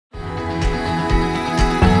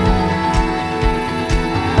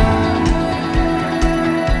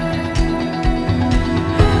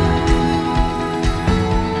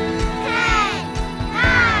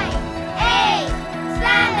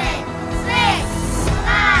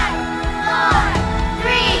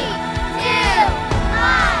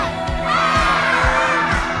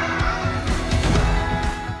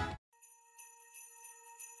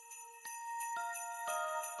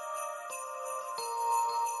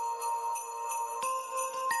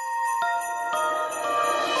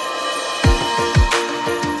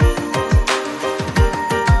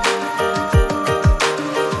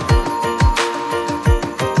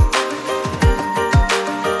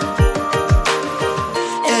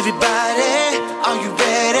Everybody, are you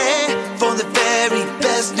ready for the very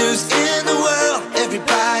best news in the world?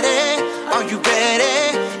 Everybody, are you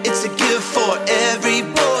ready? It's a gift for every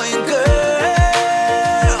boy and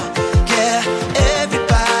girl. Yeah,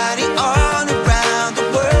 everybody all around the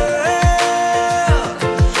world.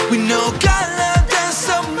 We know God loved us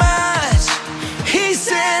so much, He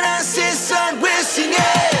sent us His Son. We're singing.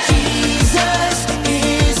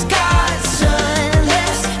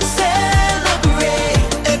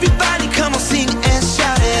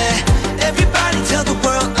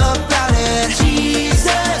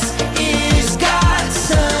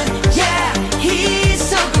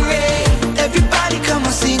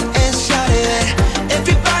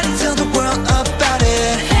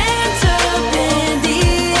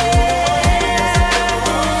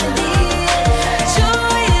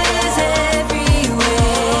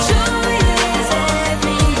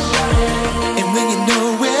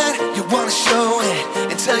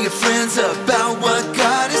 About what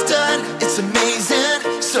God has done. It's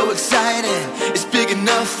amazing, so exciting. It's big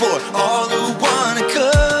enough for all who wanna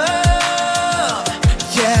come.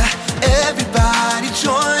 Yeah, everybody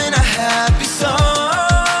join a happy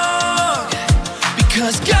song,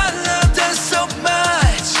 because God loved us so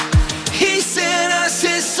much, He sent us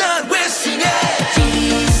His Son. We're singing.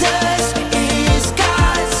 Jesus is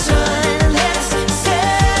God's Son. Let's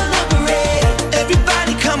celebrate.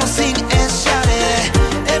 Everybody come on, sing and shout it.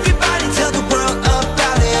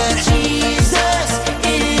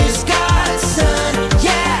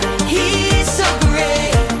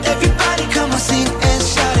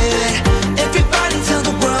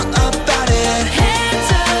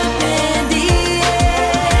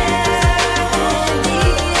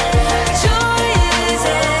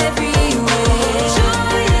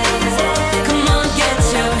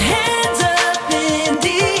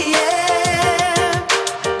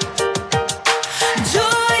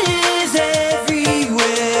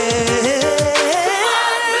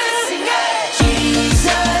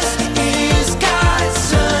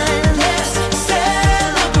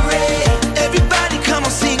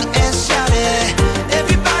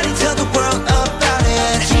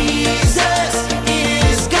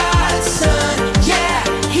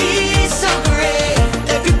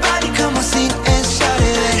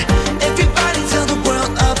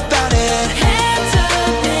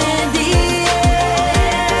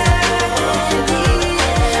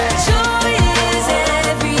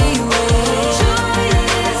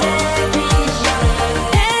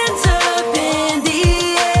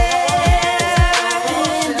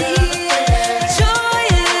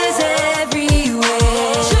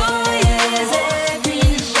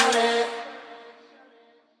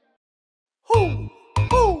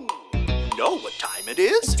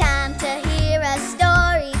 It's time to hear a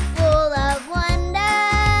story full of wonder.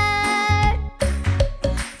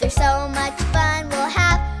 There's so much fun we'll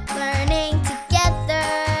have learning together.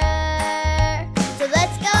 So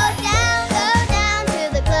let's go down to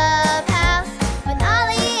the clubhouse with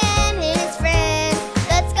Ollie and his friends.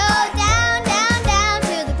 Let's go down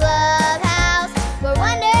to the clubhouse where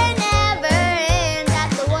wonder never ends at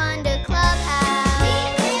the Wonder Clubhouse.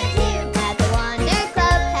 At the Wonder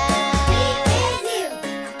Clubhouse.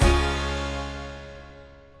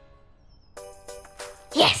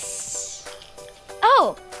 Yes!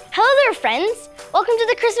 Oh, hello there, friends. Welcome to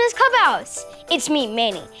the Christmas Clubhouse. It's me,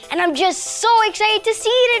 Manny, and I'm just so excited to see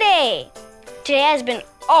you today. Today has been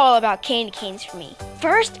all about candy canes for me.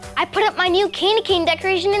 First, I put up my new candy cane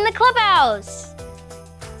decoration in the clubhouse.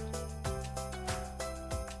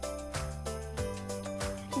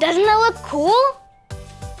 Doesn't that look cool?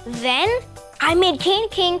 Then, I made candy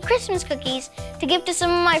cane Christmas cookies to give to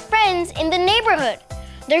some of my friends in the neighborhood.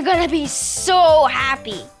 They're gonna be so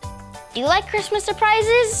happy. Do you like Christmas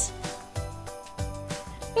surprises?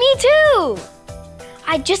 Me too!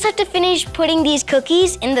 I just have to finish putting these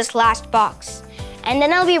cookies in this last box, and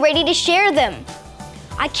then I'll be ready to share them.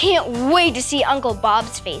 I can't wait to see Uncle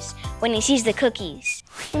Bob's face when he sees the cookies.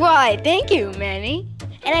 Why, thank you, Manny.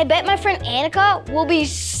 And I bet my friend Annika will be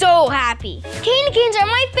so happy. Candy canes are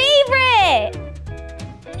my favorite!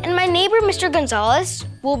 And my neighbor, Mr. Gonzalez,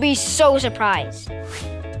 will be so surprised.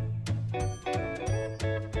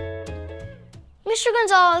 Mr.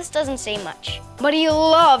 Gonzalez doesn't say much, but he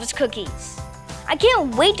loves cookies. I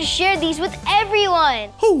can't wait to share these with everyone.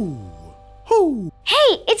 Ho! Ho!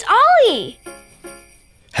 Hey, it's Ollie!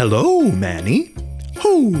 Hello, Manny.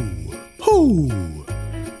 Ho! Ho!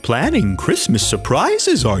 Planning Christmas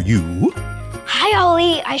surprises, are you? Hi,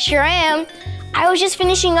 Ollie. I sure am. I was just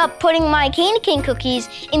finishing up putting my candy cane cookies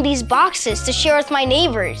in these boxes to share with my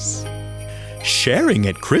neighbors. Sharing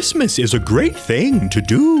at Christmas is a great thing to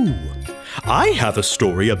do. I have a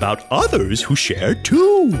story about others who share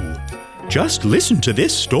too. Just listen to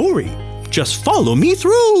this story. Just follow me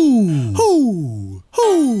through. Ho,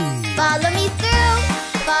 ho. Follow me through,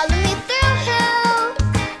 follow me through, who?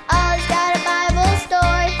 Ollie's got a Bible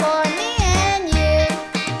story for me and you.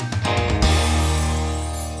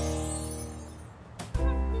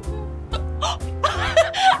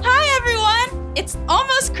 Hi everyone! It's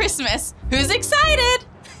almost Christmas. Who's excited?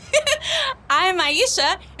 I'm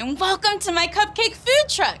Aisha and welcome to my cupcake food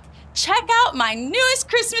truck. Check out my newest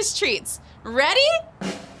Christmas treats. Ready?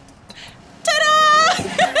 Ta-da!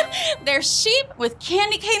 They're sheep with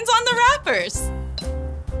candy canes on the wrappers.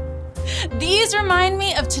 These remind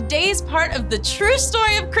me of today's part of the true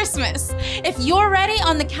story of Christmas. If you're ready,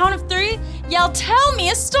 on the count of 3, yell, "Tell me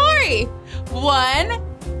a story." 1,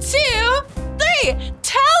 2, 3.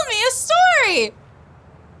 Tell me a story.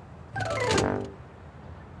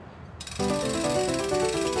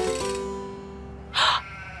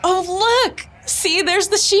 Oh, look! See, there's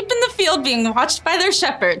the sheep in the field being watched by their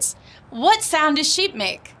shepherds. What sound do sheep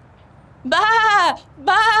make? Baa!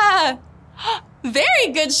 Baa! Very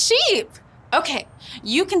good, sheep! Okay,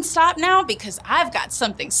 you can stop now because I've got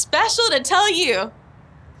something special to tell you.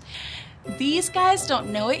 These guys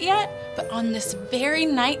don't know it yet, but on this very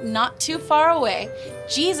night not too far away,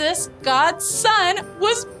 Jesus, God's Son,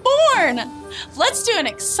 was born! Let's do an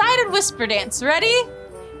excited whisper dance. Ready?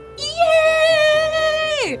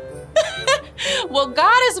 Yay! Well,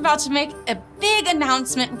 God is about to make a big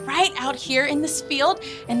announcement right out here in this field,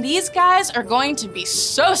 and these guys are going to be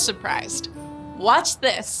so surprised. Watch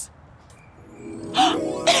this.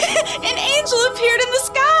 An angel appeared in the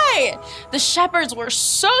sky! The shepherds were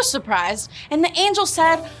so surprised, and the angel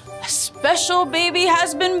said, "A special baby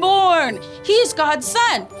has been born. He's God's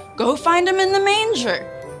Son. Go find him in the manger."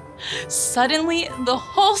 Suddenly, the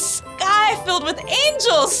whole sky filled with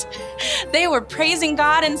angels. They were praising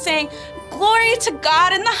God and saying, "Glory to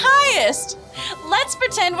God in the highest." Let's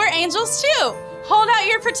pretend we're angels too. Hold out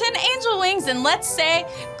your pretend angel wings and let's say,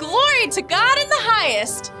 "Glory to God in the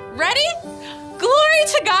highest." Ready? Glory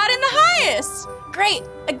to God in the highest. Great.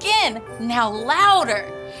 Again. Now louder.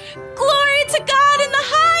 Glory to God in the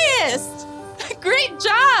highest. Great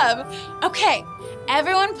job. Okay.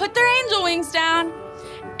 Everyone put their angel wings down.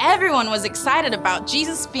 Everyone was excited about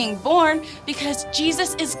Jesus being born because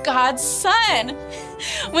Jesus is God's Son.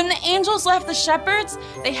 When the angels left the shepherds,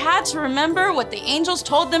 they had to remember what the angels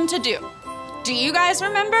told them to do. Do you guys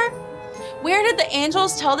remember? Where did the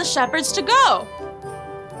angels tell the shepherds to go?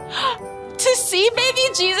 To see baby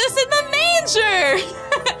Jesus in the manger.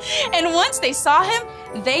 And once they saw him,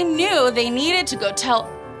 they knew they needed to go tell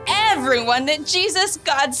everyone that Jesus,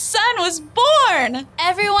 God's Son, was born.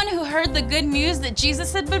 Everyone who heard the good news that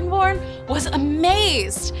Jesus had been born was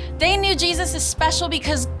amazed. They knew Jesus is special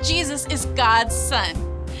because Jesus is God's Son.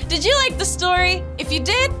 Did you like the story? If you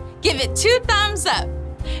did, give it 2 thumbs up.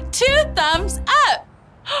 2 thumbs up.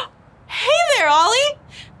 Hey there, Ollie.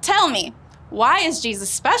 Tell me, why is Jesus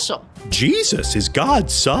special? Jesus is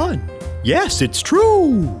God's Son. Yes, it's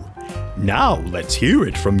true. Now let's hear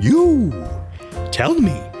it from you. Tell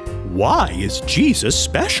me, why is Jesus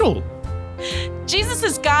special? Jesus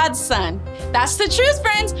is God's Son. That's the truth,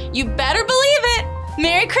 friends. You better believe it.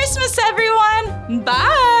 Merry Christmas, everyone.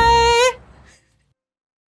 Bye.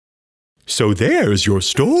 So there's your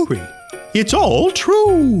story. It's all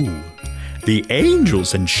true. The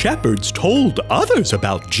angels and shepherds told others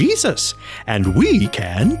about Jesus, and we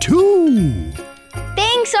can too.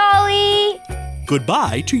 Thanks, Ollie.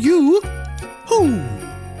 Goodbye to you. Ho,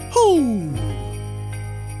 ho.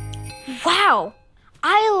 Wow,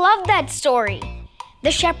 I love that story.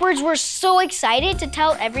 The shepherds were so excited to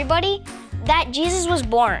tell everybody that Jesus was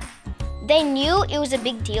born. They knew it was a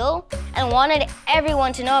big deal and wanted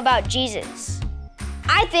everyone to know about Jesus.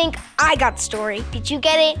 I think I got the story. Did you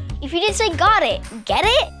get it? If you did, say got it. Get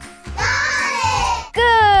it? Got it!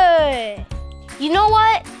 Good. You know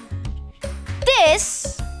what?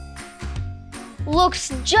 This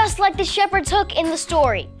looks just like the shepherd's hook in the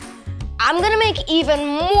story. I'm gonna make even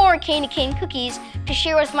more candy cane cookies to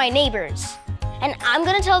share with my neighbors. And I'm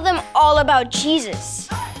gonna tell them all about Jesus,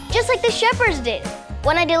 just like the shepherds did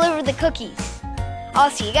when I delivered the cookies.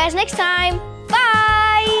 I'll see you guys next time.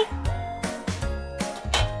 Bye!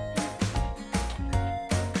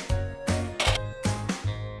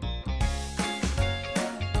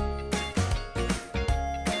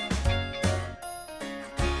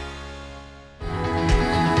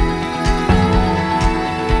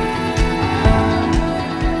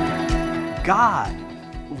 God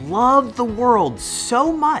loved the world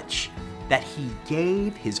so much that he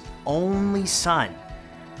gave his only son.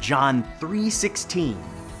 John 3:16.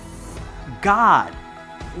 God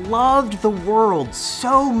loved the world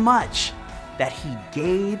so much that he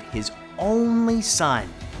gave his only son.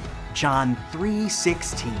 John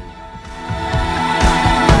 3:16.